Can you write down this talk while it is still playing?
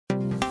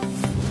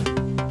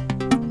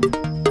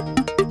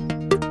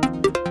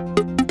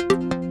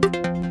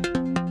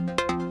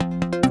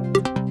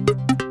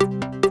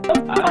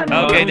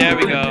Okay, there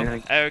we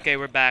go. Okay,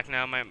 we're back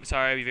now.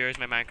 Sorry, viewers,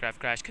 my Minecraft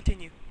crashed.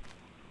 Continue.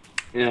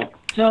 Yeah.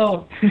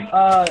 So,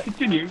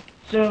 Continue.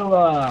 So,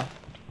 all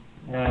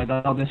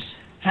this.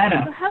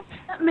 Hannah, How does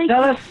that make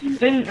tell us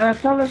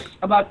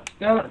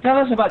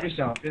about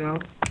yourself. You know.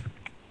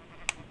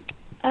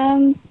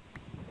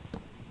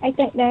 I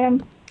think that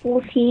I'm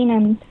 14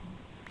 and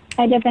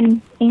I live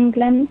in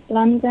England,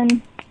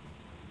 London.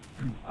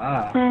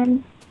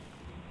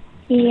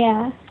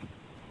 Yeah.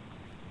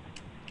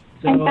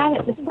 So, I'm bad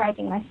at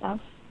describing myself.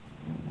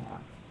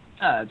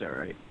 That's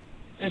alright.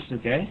 It's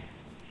okay.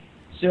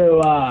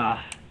 So,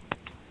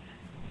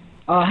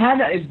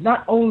 Hannah is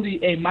not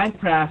only a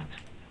Minecraft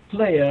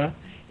player,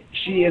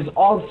 she is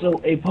also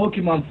a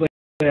Pokemon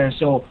player.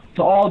 So,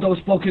 to all those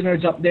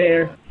Pokenerds up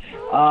there,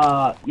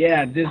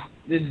 yeah, this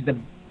is the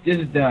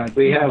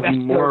We have best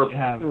more. coach to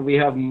have. We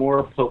have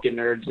more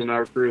Pokenerds in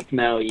our group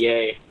now.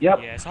 Yay! Yep.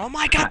 Yes. Oh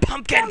my God,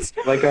 pumpkins!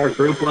 Like our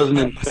group wasn't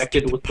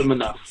infected with them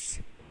enough.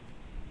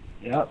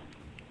 Yep.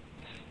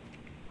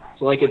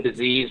 It's like a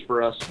disease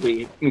for us.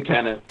 We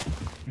kind of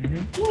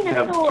Mm-hmm.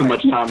 have too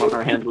much time on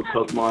our hands with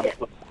Pokemon.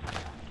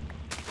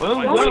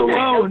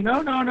 Whoa,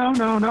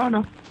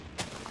 no.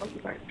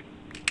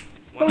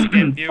 Once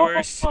again,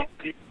 viewers,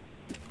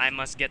 I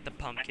must get the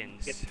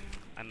pumpkins.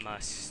 I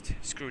must.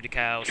 Screw the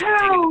cows. I'm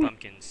taking the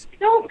pumpkins.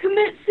 Don't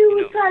commit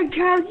suicide,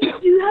 cow.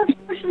 You have so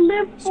much to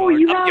live for. Sword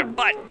You up have your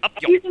butt. Up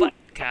your butt,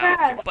 cow. Up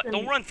your butt.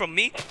 Don't run from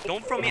me.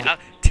 Don't from me.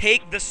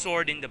 Take the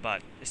sword in the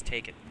butt. Just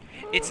take it.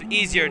 It's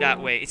easier that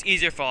way. It's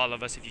easier for all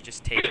of us if you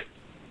just take it.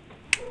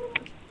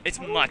 It's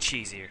much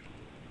easier.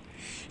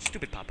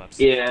 Stupid pop-ups.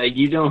 Yeah,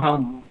 you know how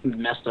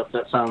messed up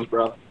that sounds,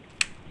 bro.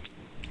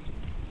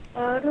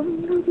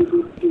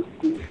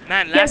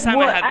 Man, last time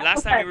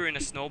we were in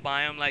a snow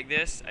biome like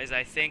this is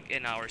I think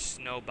in our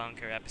snow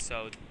bunker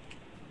episode.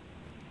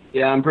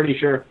 Yeah, I'm pretty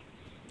sure.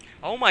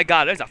 Oh my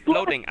God, there's a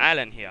floating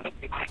island here.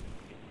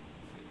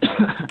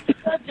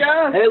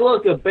 Hey,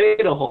 look, a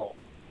beta hole.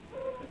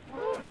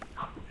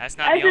 That's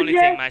not the only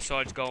thing. My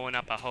sword's going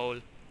up a hole.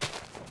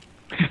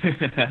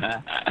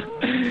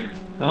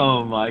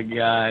 Oh my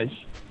gosh.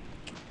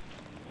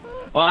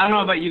 Well, I don't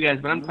know about you guys,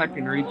 but I'm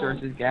collecting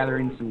resources,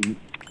 gathering some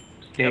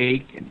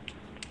steak.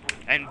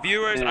 And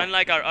viewers,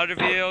 unlike our other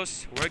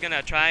videos, we're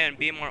gonna try and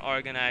be more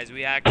organized.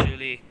 We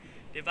actually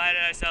divided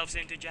ourselves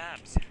into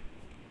jobs.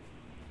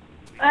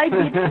 I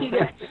did see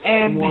that.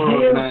 And More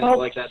here, organized folks,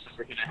 like that's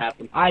never gonna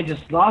happen. I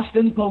just lost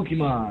in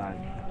Pokemon.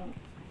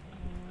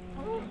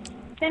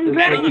 Then There's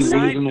And on the any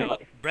side reason note, why.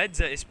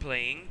 Bredza is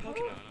playing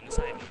Pokemon on the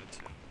side note.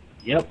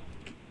 Yep.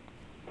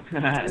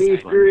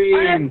 Leaf on a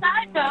green.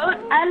 side note,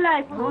 I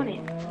like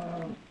ponies.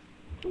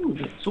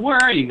 So where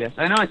are you guys?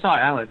 I know I saw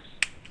Alex.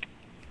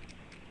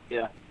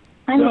 Yeah.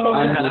 I'm So,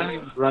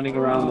 I'm running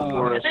around the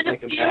forest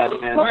like a bad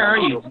man. Where are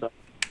you?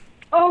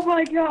 Oh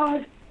my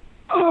god.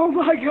 Oh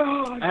my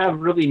god. I have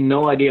really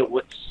no idea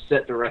what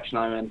set direction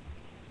I'm in.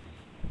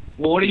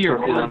 Well, what are your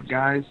codes,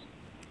 guys?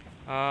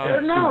 I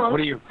don't know.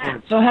 What are your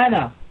codes? So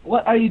Hannah,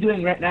 what are you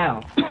doing right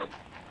now?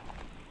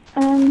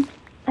 I'm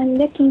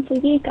looking for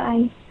you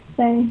guys,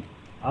 so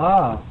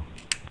Oh.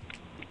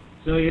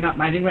 So you're not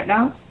mining right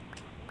now?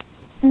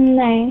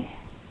 no,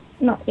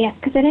 not yet,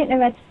 because I don't know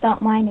where to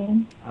start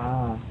mining.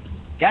 Ah.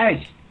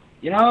 Guys,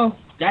 you know,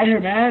 guys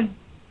here, man.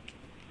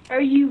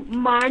 Are you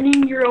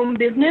minding your own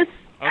business?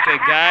 Okay,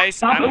 guys,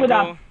 Stop it I'm with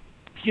going.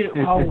 Cute,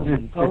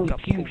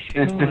 cute,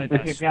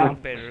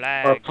 Stupid Our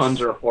lags. puns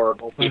are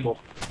horrible, people.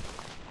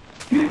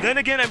 Then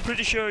again, I'm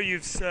pretty sure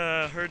you've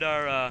heard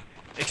our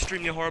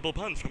extremely horrible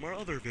puns from our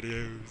other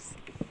videos.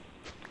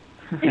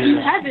 If you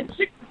haven't,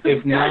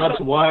 If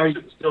not, why are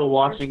you still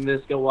watching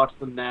this? Go watch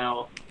them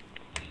now.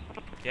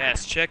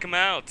 Yes, check them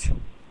out.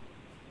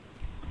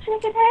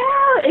 check it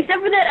out.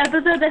 Except for that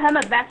episode that had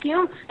my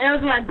vacuum, and I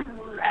was like,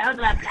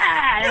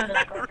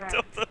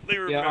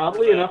 Yeah,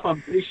 oddly enough,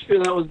 I'm pretty sure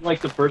that was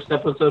like the first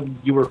episode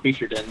you were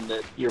featured in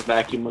that your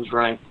vacuum was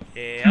right.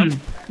 Yep.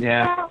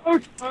 Yeah. Oh,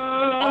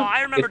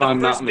 I remember If the I'm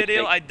not first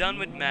video mistaken. I done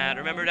with Matt.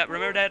 Remember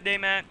that day,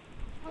 Matt?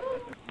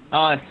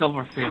 Oh, that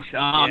silverfish.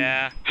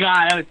 Yeah.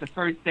 God, that was the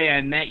first day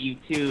I met you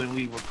too, and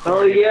we were.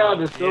 Oh yeah,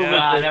 the silver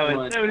God, fish that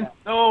was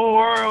so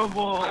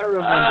horrible. I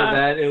remember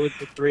that. It was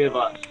the three of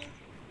us.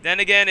 Then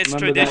again, it's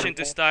Remember tradition that?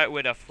 to start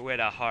with a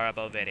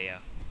horrible video.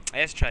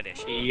 It's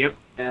tradition. Yep.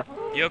 Yeah.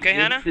 You okay,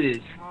 Hannah? It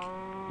is.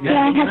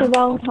 Yeah, I had a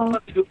roll call.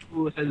 Okay.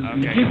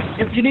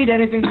 If you need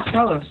anything, just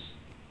tell us.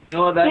 You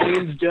know what that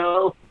means,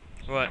 Joe?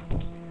 What?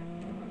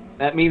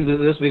 That means that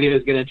this video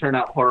is going to turn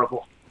out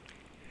horrible.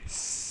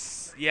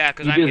 Yeah,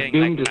 because You I'm just getting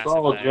doomed like us massive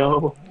all, lag.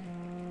 Joe.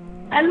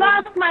 I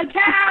lost my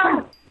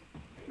cow!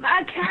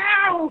 My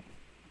cow!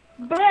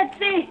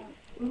 Betsy!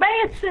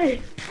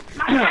 Betsy!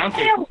 My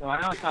Okay, cow! so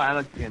I know I saw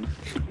Alex again.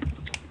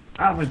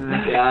 I was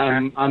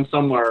Yeah, I'm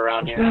somewhere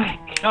around here.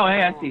 Oh,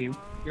 hey, I see you.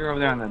 You're over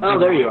there on the. Oh,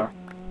 there you are.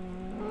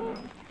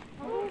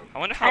 I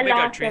wonder how I big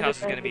our lost treehouse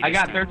is everything. gonna be. I this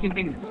got time. 13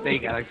 things of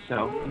steak, Alex.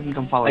 So you can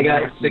come follow I me.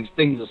 got 6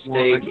 things of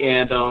steak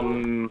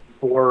and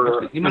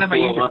 4. You mind if I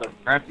use your other.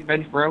 crafting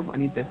bench, bro? I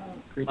need to.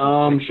 create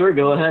Sure,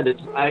 go ahead.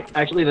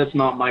 Actually, that's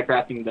not my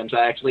crafting bench.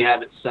 I actually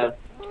have it set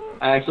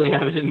I actually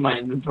have it in my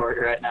inventory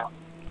right now.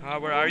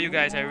 Where are you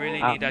guys? I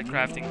really need that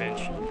crafting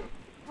bench.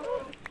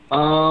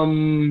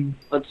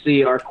 Let's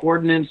see. Our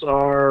coordinates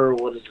are,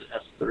 what is it,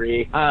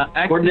 S3?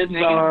 X Coordinates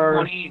is are...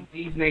 -20, Z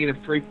is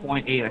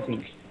 -3.8, I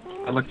think.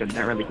 I looked at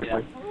that really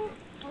quickly.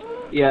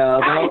 Yeah,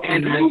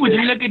 Ooh, would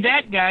you look at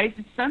that, guys?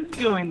 The sun's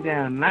going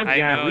down. I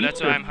know,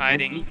 that's why I'm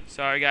hiding.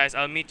 Sorry, guys.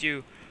 I'll meet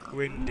you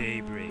when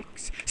day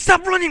breaks.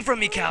 Stop running from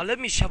me, Cal. Let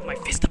me shove my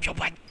fist up your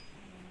butt.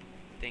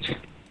 Thank you.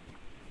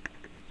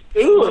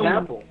 Ooh, an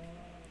apple.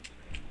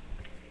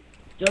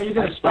 Yo, you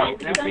gotta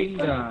stop napping.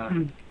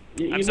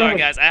 I'm sorry,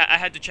 guys. I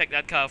had to check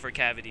that cow for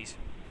cavities.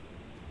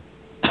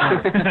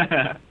 Not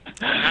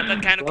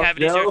that kind of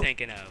cavities you're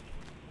thinking of.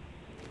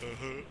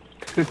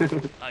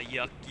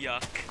 Yuck,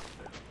 yuck.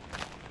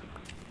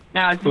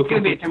 Now, is this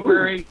gonna be a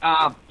temporary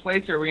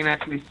place, or are we gonna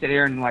actually sit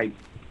here and like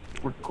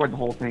record the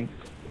whole thing?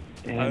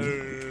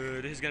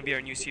 This is gonna be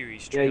our new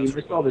series. Yeah, you TreeHouse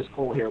missed all this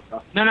coal here,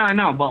 bro. No, I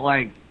know, but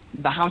like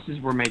the houses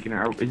we're making,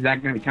 is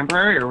that gonna be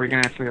temporary, or are we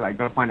gonna actually like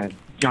go find a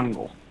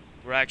jungle?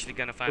 We're actually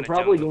gonna find We're a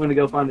probably jungle. going to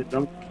go find a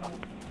jungle.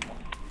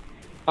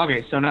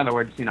 Okay, so in other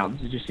words, you know,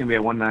 this is just gonna be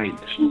a one night.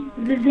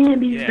 The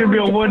Zambie. Yeah. It's gonna be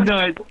a one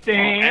night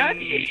stand.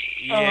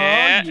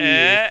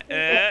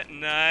 Yeah,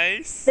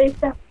 nice. They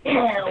said,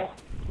 ew.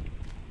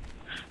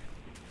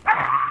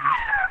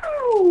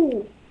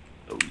 Ow!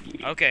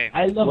 Okay.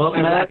 I love Well,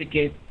 Matt,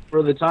 eradicate.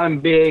 for the time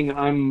being,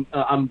 I'm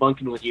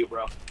bunking with you,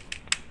 bro.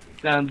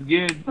 Sounds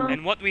good.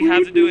 And what we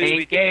have to do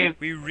is Hey,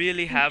 we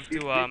really have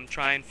to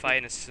try and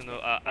find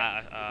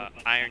a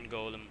iron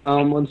golem.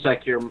 One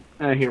sec here,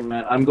 here,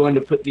 Matt. I'm going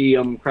to put the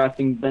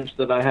crafting bench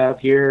that I have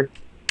here,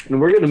 and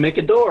we're gonna make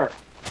a door.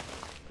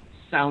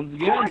 Sounds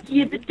good.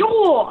 Crikey, at the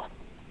door!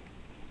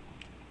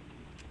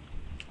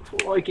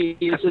 Crikey,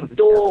 it's a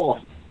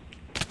door.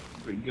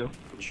 There you go.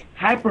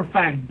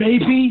 Hyperfact,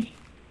 baby.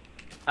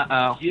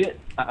 Uh-oh. Shit.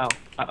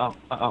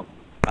 Uh-oh.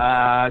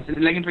 Is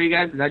it lagging for you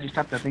guys? Because I just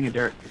tapped that thing of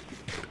dirt.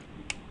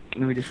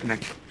 Let me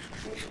disconnect.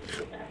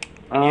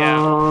 I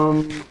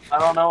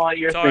don't know what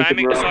you're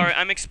thinking, bro.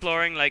 I'm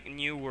exploring like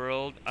new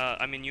world.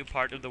 New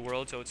part of the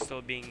world, so it's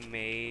still being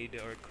made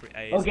or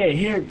created. Okay,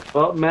 here.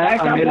 Well,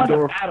 Matt, I made a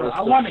door.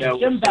 I want a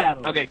gym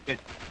battle. Okay, good.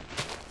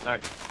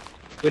 Alright.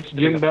 Which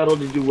gym battle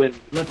did you win?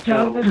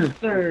 Lieutenant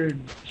Surge.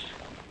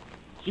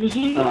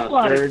 Using the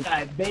water Surge.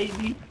 side,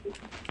 baby.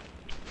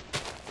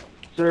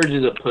 Surge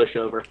is a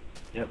pushover.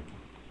 Yep.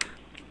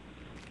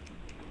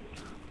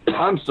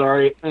 I'm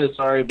sorry,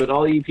 but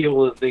all you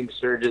people that think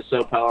Surge is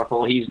so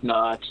powerful, he's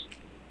not.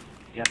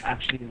 Yep,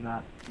 actually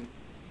not.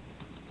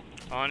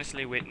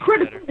 Honestly, Whitney's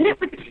Critical better. hit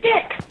with the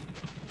stick!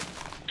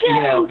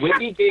 Yeah, Go,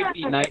 Whitney gave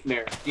me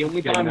nightmares. The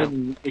only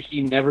time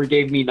she never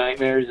gave me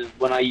nightmares is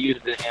when I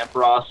used the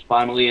Ampharos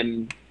finally,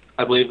 and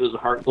I believe it was a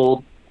Heart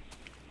Gold.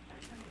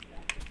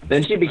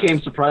 Then she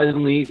became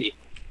surprisingly easy.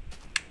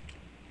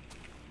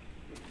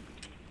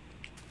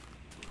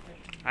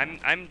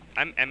 I'm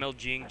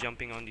MLGing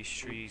jumping on these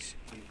trees.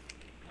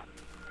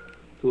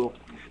 Cool.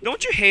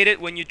 Don't you hate it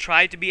when you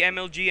try to be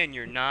MLG and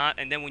you're not,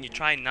 and then when you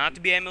try not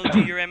to be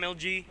MLG, you're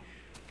MLG?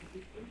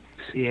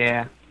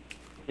 Yeah.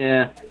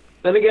 Yeah.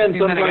 Then again,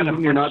 Then I sometimes gotta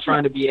when you're not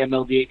trying to be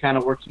MLG, it kind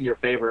of works in your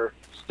favor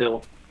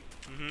still.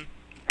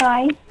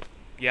 Guys,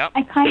 Yep.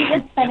 I kind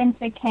of just fell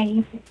into a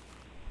cave.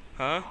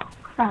 Huh?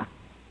 Crap.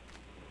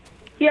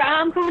 Here,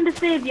 I'm coming to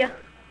save you.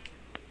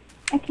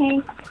 Okay,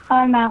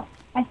 I'm out.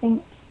 I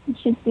think it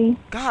should be.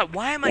 God,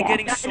 why am I Yeah.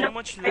 getting so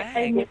much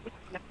lag?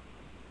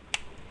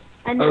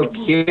 I know.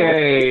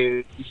 Okay,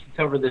 you should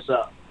cover this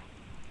up.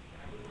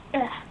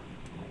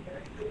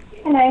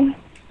 Hello.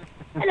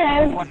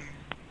 Hello.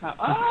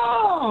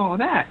 Oh,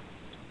 that.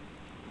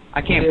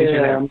 I can't picture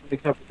Yeah, that. I'm gonna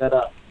cover that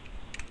up.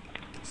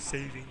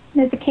 Saving.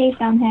 There's a cave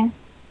down here.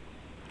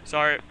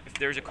 Sorry if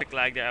there's a quick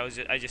lag there.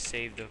 I just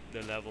saved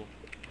the level.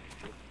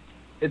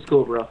 It's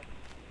cool, bro.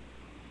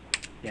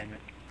 Damn it.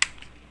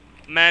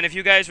 Man, if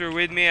you guys were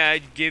with me,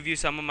 I'd give you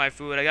some of my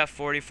food. I got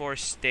 44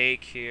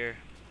 steak here.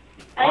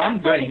 I'm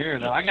good here,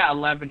 though. I got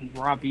 11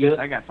 raw beef.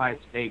 I got 5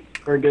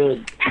 steak. We're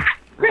good.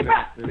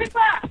 Creeper!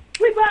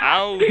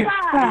 Ow, you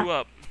Creeper! blew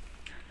up.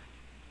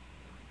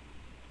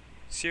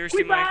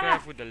 Seriously, Creeper!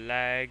 Minecraft with the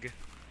lag.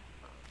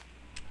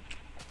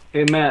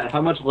 Hey, Matt,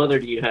 how much leather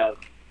do you have?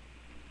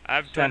 I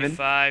have 7.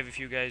 25 if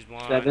you guys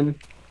want. 7?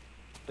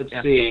 Let's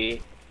Yeah.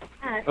 see.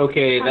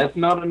 Okay, that's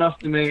not enough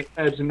to make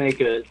a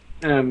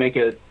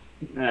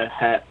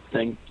hat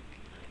thing.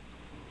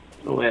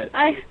 Oh, wait.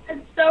 I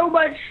said so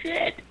much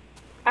shit.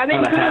 I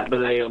mean, Not a hat,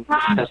 but a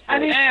test I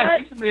mean, Hey, I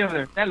see somebody over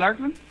there. That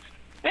Larkman?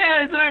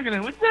 Yeah, it's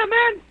Larkman. What's up,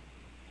 man?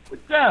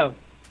 What's up?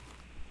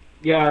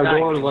 Yeah, our Nice.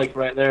 door is like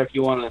right there if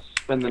you want to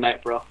spend the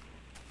night, bro.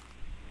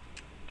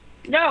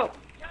 no.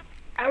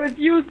 I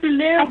refuse to I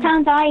live.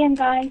 found iron,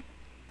 guys.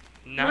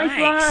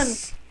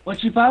 Nice.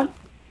 What you found?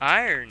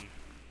 Iron.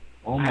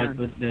 Oh my Iron.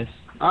 goodness.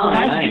 Oh,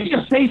 Guys, nice. in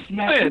your face,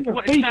 man. Wait, In your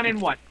what, it's face. not in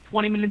what?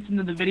 20 minutes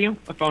into the video?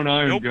 I found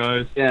iron, Nope.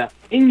 guys. Yeah.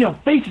 In your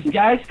faces,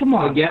 guys. Come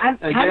on. Again- I'm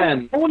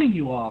again. owning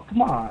you all.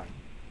 Come on.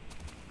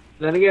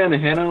 Then again,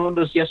 Hannah owned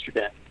us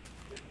yesterday,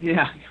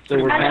 Yeah. so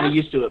we're Hannah? kind of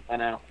used to it by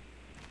now.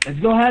 Let's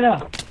go,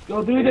 Hannah.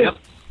 go do this. Yep.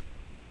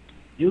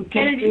 You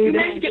can Hannah, did you do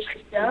manage to this. get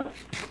my stuff?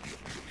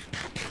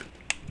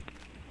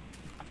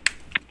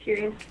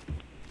 Curious.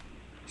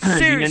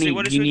 Seriously,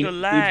 what is with the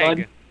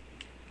lag?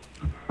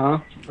 Huh?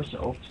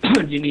 So,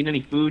 Do you need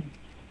any food?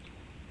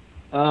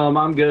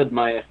 I'm good.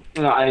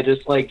 I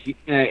just like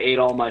ate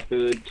all my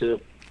food to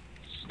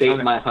state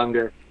Okay. my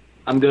hunger.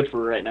 I'm good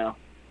for right now.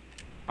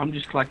 I'm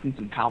just collecting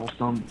some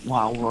cobblestone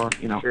while we're,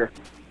 Sure.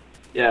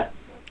 Yeah.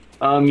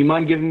 You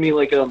mind giving me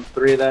like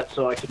 3 of that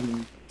so I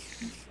can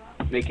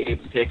make a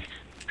pick?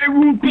 I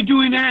won't be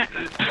doing that.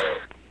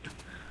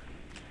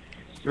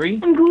 3?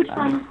 I'm good,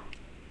 son.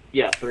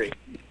 Yeah, 3.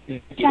 Do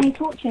you need any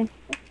torches?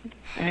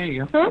 There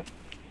you go. Huh?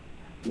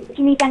 Do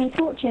you need any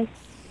torches?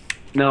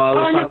 No, I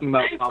was no, talking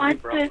about can I cobble,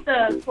 find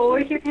bro. this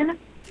forward here, Hannah?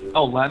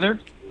 Oh, leather?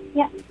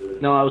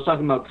 No, I was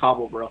talking about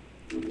cobble, bro.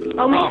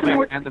 I'll make Oh, some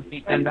more. okay. Have the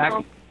meat then back?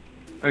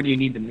 Or do you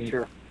need the meat?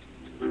 Sure.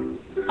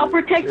 I'll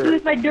protect you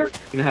with my dirt.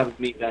 You can have his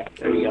meat back.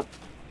 There you go.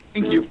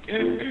 Thank you.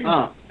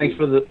 Thanks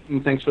for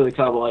the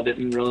cobble. I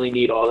didn't really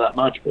need all that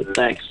much, but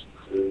thanks.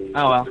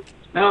 Oh, well.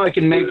 Now I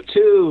can make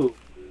 2.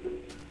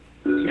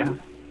 Yeah.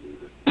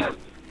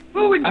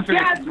 Oh, I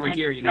figured since we're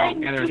here,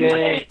 gather as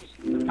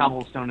much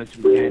cobblestone as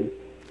we can.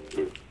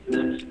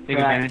 Take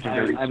advantage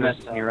of the I messed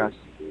resources up. near us.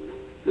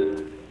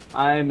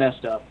 I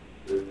messed up.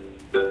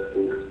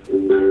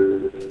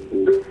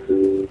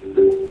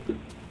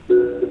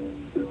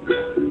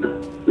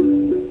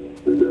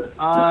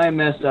 I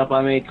messed up.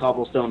 I made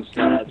cobblestone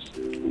slabs.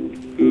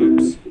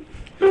 Oops.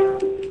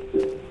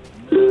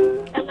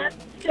 I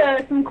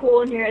left some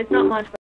coal in here. It's not much.